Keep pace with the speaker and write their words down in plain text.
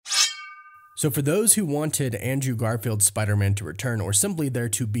So for those who wanted Andrew Garfield's Spider-Man to return, or simply there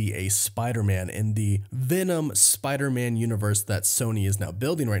to be a Spider-Man in the Venom Spider-Man universe that Sony is now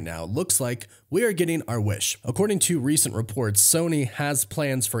building right now, looks like we are getting our wish. According to recent reports, Sony has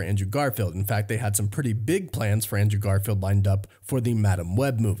plans for Andrew Garfield. In fact, they had some pretty big plans for Andrew Garfield lined up for the Madam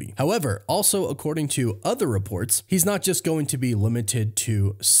Web movie. However, also according to other reports, he's not just going to be limited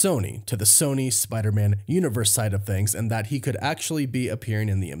to Sony, to the Sony Spider-Man universe side of things, and that he could actually be appearing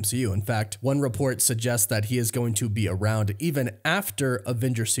in the MCU. In fact, one report suggests that he is going to be around even after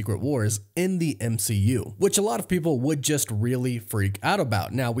Avengers Secret Wars in the MCU, which a lot of people would just really freak out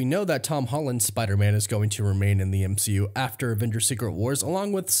about. Now, we know that Tom Holland's Spider-Man is going to remain in the MCU after Avengers Secret Wars,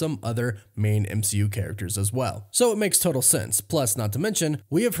 along with some other main MCU characters as well. So it makes total sense. Plus, not to mention,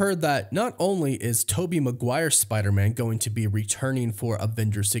 we have heard that not only is Tobey Maguire's Spider-Man going to be returning for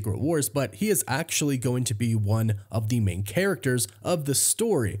Avengers Secret Wars, but he is actually going to be one of the main characters of the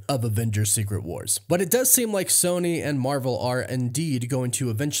story of Avengers Secret Wars. But it does seem like Sony and Marvel are indeed going to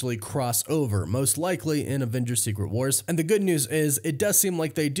eventually cross over, most likely in Avengers Secret Wars. And the good news is it does seem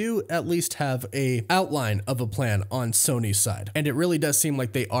like they do at least have a outline of a plan on Sony's side. And it really does seem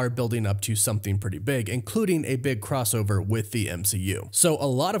like they are building up to something pretty big, including a big crossover with the MCU. So a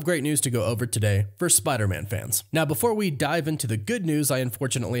lot of great news to go over today for Spider-Man fans. Now, before we dive into the good news, I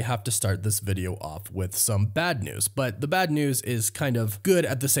unfortunately have to start this video off with some bad news, but the bad news is kind of good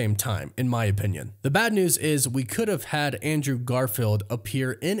at the same time, in my opinion. The bad news is we could have had Andrew Garfield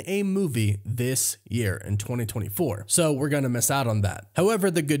appear in a movie this year in 2024, so we're gonna miss out on that. However,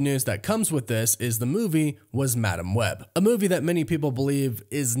 the good news that comes with this is the movie was Madam Web, a movie that many people believe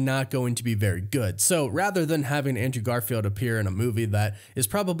is not going to be very good. So rather than having Andrew Garfield appear in a movie that is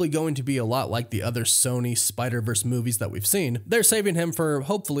probably going to be a lot like the other Sony Spider-Verse movies that we've seen, they're saving him for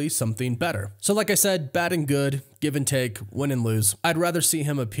hopefully something better. So like I said, bad and good, give and take, win and lose. I'd rather see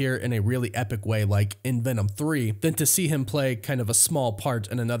him appear in a really epic way like in Venom 3 than to see him play kind of a small part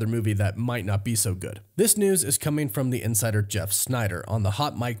in another movie that might not be so good. This news is coming from the insider Jeff Snyder on the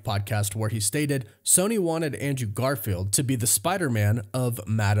Hot Mic podcast, where he stated Sony wanted Andrew Garfield to be the Spider-Man of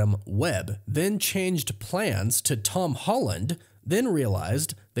Madam Web, then changed plans to Tom Holland, then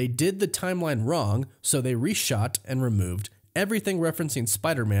realized they did the timeline wrong, so they reshot and removed everything referencing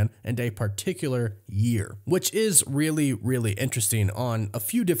Spider-Man and a particular year, which is really, really interesting on a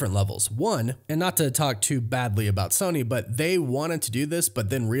few different levels. One, and not to talk too badly about Sony, but they wanted to do this, but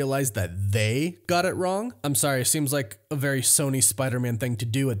then realized that they got it wrong. I'm sorry, it seems like a very Sony Spider-Man thing to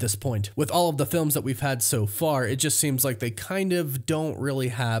do at this point. With all of the films that we've had so far, it just seems like they kind of don't really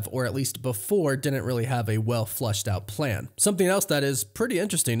have, or at least before, didn't really have a well fleshed out plan. Something else that is pretty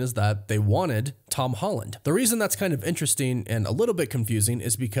interesting is that they wanted Tom Holland. The reason that's kind of interesting and a little bit confusing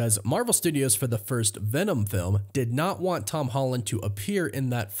is because Marvel Studios for the first Venom film did not want Tom Holland to appear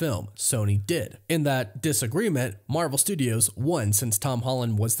in that film. Sony did. In that disagreement, Marvel Studios won since Tom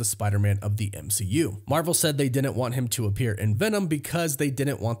Holland was the Spider-Man of the MCU. Marvel said they didn't want him to appear in Venom because they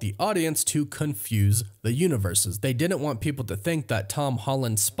didn't want the audience to confuse the universes. They didn't want people to think that Tom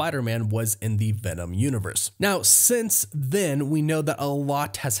Holland's Spider-Man was in the Venom universe. Now, since then, we know that a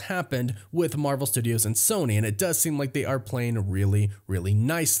lot has happened with Marvel Studios and Sony, and it does seem like they are playing really, really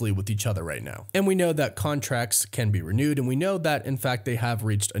nicely with each other right now. And we know that contracts can be renewed, and we know that, in fact, they have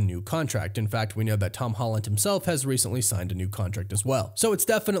reached a new contract. In fact, we know that Tom Holland himself has recently signed a new contract as well. So it's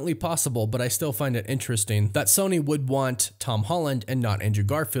definitely possible, but I still find it interesting that Sony would want Tom Holland and not Andrew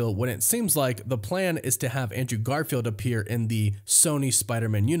Garfield, when it seems like the plan is to have Andrew Garfield appear in the Sony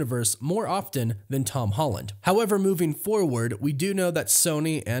Spider-Man universe more often than Tom Holland. However, moving forward, we do know that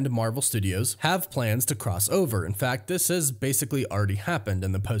Sony and Marvel Studios have plans to cross over. In fact, this has basically already happened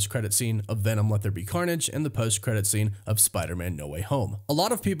in the post-credit scene of Venom Let There Be Carnage and the post-credit scene of Spider-Man No Way Home. A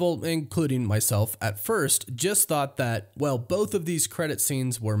lot of people, including myself at first, just thought that, well, both of these credit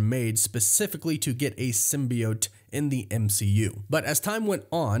scenes were made specifically to get a symbiote in the MCU. But as time went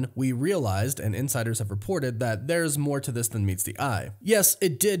on, we realized, and insiders have reported, that there's more to this than meets the eye. Yes,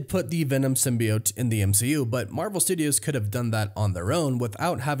 it did put the Venom symbiote in the MCU, but Marvel Studios could have done that on their own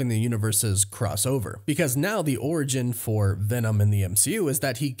without having the universes cross over. Because now the origin for Venom in the MCU is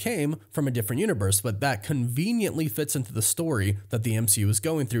that he came from a different universe, but that conveniently fits into the story that the MCU is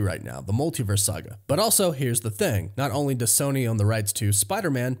going through right now, the multiverse saga. But also, here's the thing, not only does Sony own the rights to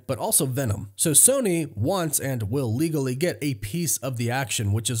Spider-Man, but also Venom. So Sony wants and will legally get a piece of the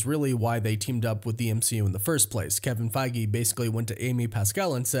action, which is really why they teamed up with the MCU in the first place. Kevin Feige basically went to Amy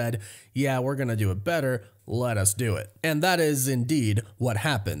Pascal and said, yeah, we're gonna do it better. let us do it. And that is indeed what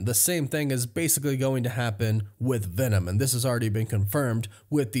happened. The same thing is basically going to happen with Venom, and this has already been confirmed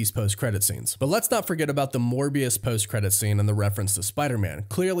with these post-credit scenes. But let's not forget about the Morbius post-credit scene and the reference to Spider-Man.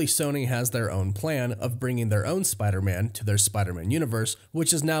 Clearly, Sony has their own plan of bringing their own Spider-Man to their Spider-Man universe,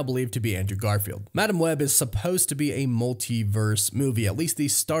 which is now believed to be Andrew Garfield. Madam Web is supposed to be a multiverse movie, at least the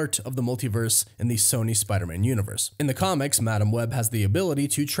start of the multiverse in the Sony Spider-Man universe. In the comics, Madam Web has the ability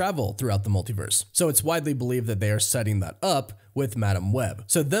to travel throughout the multiverse, so it's widely believed that they are setting that up with Madam Web.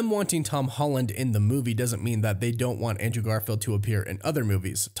 So them wanting Tom Holland in the movie doesn't mean that they don't want Andrew Garfield to appear in other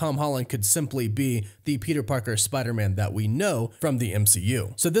movies. Tom Holland could simply be the Peter Parker Spider-Man that we know from the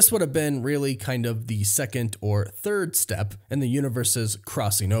MCU. So this would have been really kind of the second or third step in the universes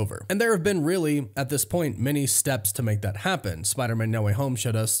crossing over. And there have been really, at this point, many steps to make that happen. Spider-Man No Way Home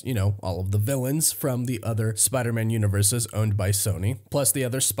showed us, all of the villains from the other Spider-Man universes owned by Sony, plus the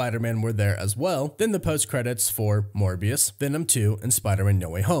other Spider-Man were there as well. Then the post-credits for Morbius, Venom 2, and Spider-Man No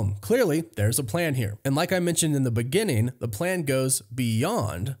Way Home. Clearly, there's a plan here. And like I mentioned in the beginning, the plan goes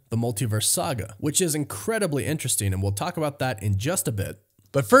beyond the multiverse saga, which is incredibly interesting, and we'll talk about that in just a bit.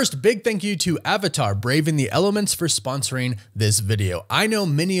 But first, big thank you to Avatar Braving the Elements for sponsoring this video. I know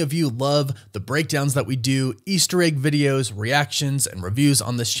many of you love the breakdowns that we do, Easter egg videos, reactions, and reviews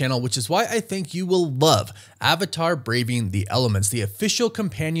on this channel, which is why I think you will love Avatar Braving the Elements, the official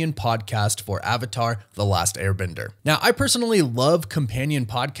companion podcast for Avatar: The Last Airbender. Now, I personally love companion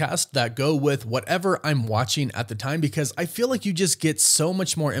podcasts that go with whatever I'm watching at the time because I feel like you just get so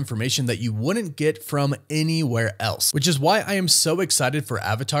much more information that you wouldn't get from anywhere else, which is why I am so excited for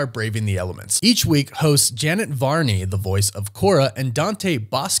Avatar Braving the Elements. Each week, hosts Janet Varney, the voice of Korra, and Dante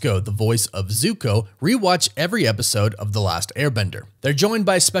Bosco, the voice of Zuko, rewatch every episode of The Last Airbender. They're joined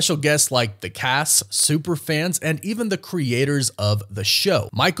by special guests like the cast, super fans, and even the creators of the show,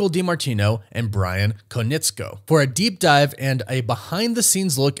 Michael DiMartino and Brian Konietzko, for a deep dive and a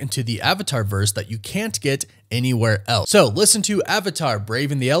behind-the-scenes look into the Avatar-verse that you can't get anywhere else. So listen to Avatar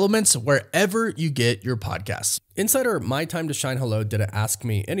Braving the Elements wherever you get your podcasts. Insider My Time to Shine Hello didn't ask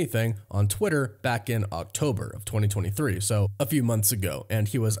me anything on Twitter back in October of 2023, so a few months ago, and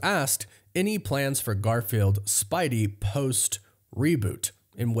he was asked any plans for Garfield Spidey post reboot,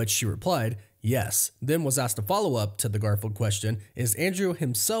 in which she replied, yes. Then was asked a follow-up to the Garfield question, is Andrew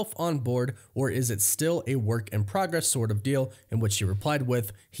himself on board, or is it still a work in progress sort of deal, in which she replied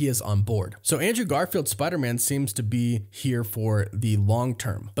with, he is on board. So Andrew Garfield Spider-Man seems to be here for the long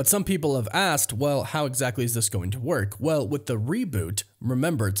term. But some people have asked, well, how exactly is this going to work? Well, with the reboot,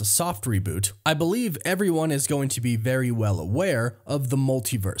 remember it's a soft reboot, I believe everyone is going to be very well aware of the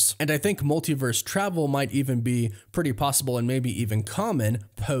multiverse. And I think multiverse travel might even be pretty possible and maybe even common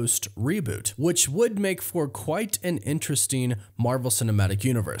post-reboot, which would make for quite an interesting Marvel Cinematic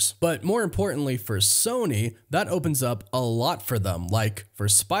Universe. But more importantly for Sony, that opens up a lot for them, like for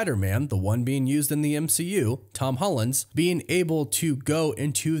Spider-Man, the one being used in the MCU, Tom Holland's, being able to go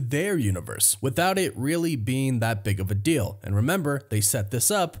into their universe without it really being that big of a deal. And remember, they set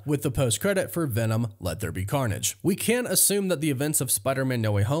this up with the post-credit for Venom: Let There Be Carnage. We can't assume that the events of Spider-Man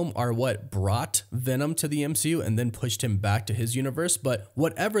No Way Home are what brought Venom to the MCU and then pushed him back to his universe, but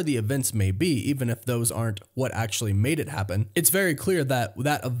whatever the events may be, even if those aren't what actually made it happen, it's very clear that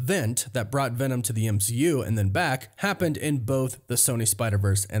that event that brought Venom to the MCU and then back happened in both the Sony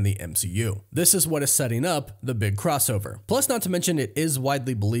Spider-Verse and the MCU. This is what is setting up the big crossover. Plus, not to mention, it is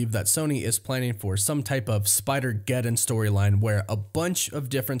widely believed that Sony is planning for some type of Spider-Geddon storyline where a bunch of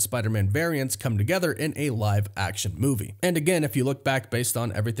different Spider-Man variants come together in a live action movie. And again, if you look back based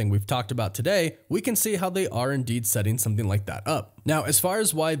on everything we've talked about today, we can see how they are indeed setting something like that up. Now, as far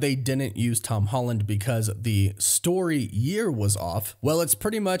as why they didn't use Tom Holland because the story year was off, well, it's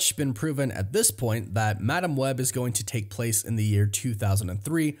pretty much been proven at this point that Madam Web is going to take place in the year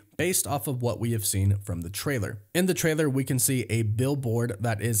 2003, based off of what we have seen from the trailer. In the trailer, we can see a billboard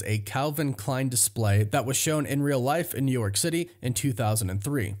that is a Calvin Klein display that was shown in real life in New York City in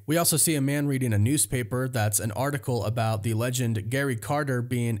 2003. We also see a man reading a newspaper that's an article about the legend Gary Carter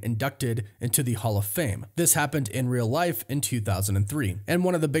being inducted into the Hall of Fame. This happened in real life in 2003. And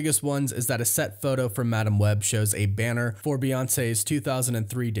one of the biggest ones is that a set photo from Madam Web shows a banner for Beyonce's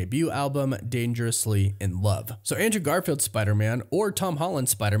 2003 debut album, Dangerously in Love. So Andrew Garfield Spider-Man or Tom Holland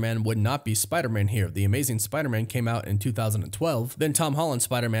Spider-Man Spider-Man would not be Spider-Man here. The Amazing Spider-Man came out in 2012, then Tom Holland's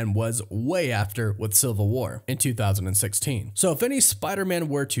Spider-Man was way after with Civil War in 2016. So if any Spider-Man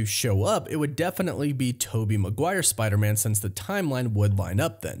were to show up, it would definitely be Tobey Maguire's Spider-Man since the timeline would line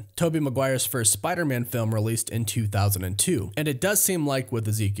up then. Tobey Maguire's first Spider-Man film released in 2002, and it does seem like with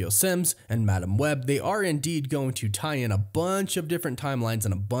Ezekiel Sims and Madam Web, they are indeed going to tie in a bunch of different timelines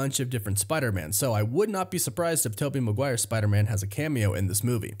and a bunch of different Spider-Man, so I would not be surprised if Tobey Maguire's Spider-Man has a cameo in this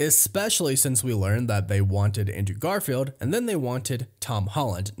movie, especially since we learned that they wanted Andrew Garfield and then they wanted Tom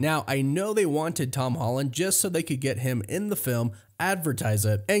Holland. Now, I know they wanted Tom Holland just so they could get him in the film, advertise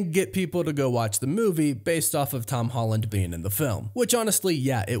it, and get people to go watch the movie based off of Tom Holland being in the film. Which honestly,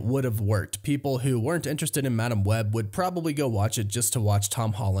 yeah, it would have worked. People who weren't interested in Madam Web would probably go watch it just to watch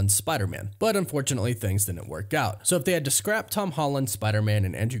Tom Holland's Spider-Man. But unfortunately, things didn't work out. So if they had to scrap Tom Holland's Spider-Man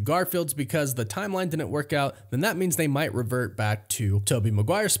and Andrew Garfield's because the timeline didn't work out, then that means they might revert back to Tobey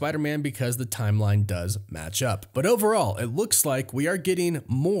Maguire's Spider-Man because the timeline does match up. But overall, it looks like we are getting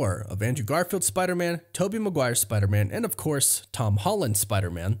more of Andrew Garfield's Spider-Man, Tobey Maguire's Spider-Man, and of course, Tom Holland's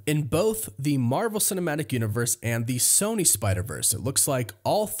Spider-Man in both the Marvel Cinematic Universe and the Sony Spider-Verse. It looks like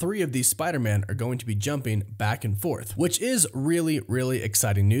all three of these Spider-Man are going to be jumping back and forth, which is really, really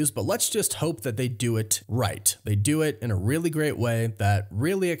exciting news, but let's just hope that they do it right. They do it in a really great way that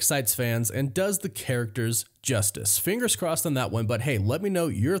really excites fans and does the characters justice. Fingers crossed on that one, but hey, let me know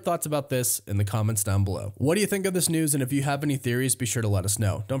your thoughts about this in the comments down below. What do you think of this news? And if you have any theories, be sure to let us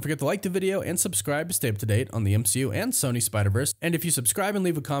know. Don't forget to like the video and subscribe to stay up to date on the MCU and Sony Spider-Verse. And if you subscribe and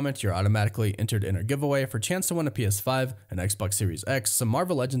leave a comment, you're automatically entered in our giveaway for a chance to win a PS5, an Xbox Series X, some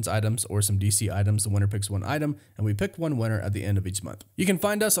Marvel Legends items, or some DC items. The winner picks one item, and we pick one winner at the end of each month. You can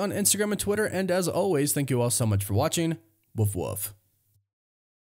find us on Instagram and Twitter, and as always, thank you all so much for watching. Woof woof.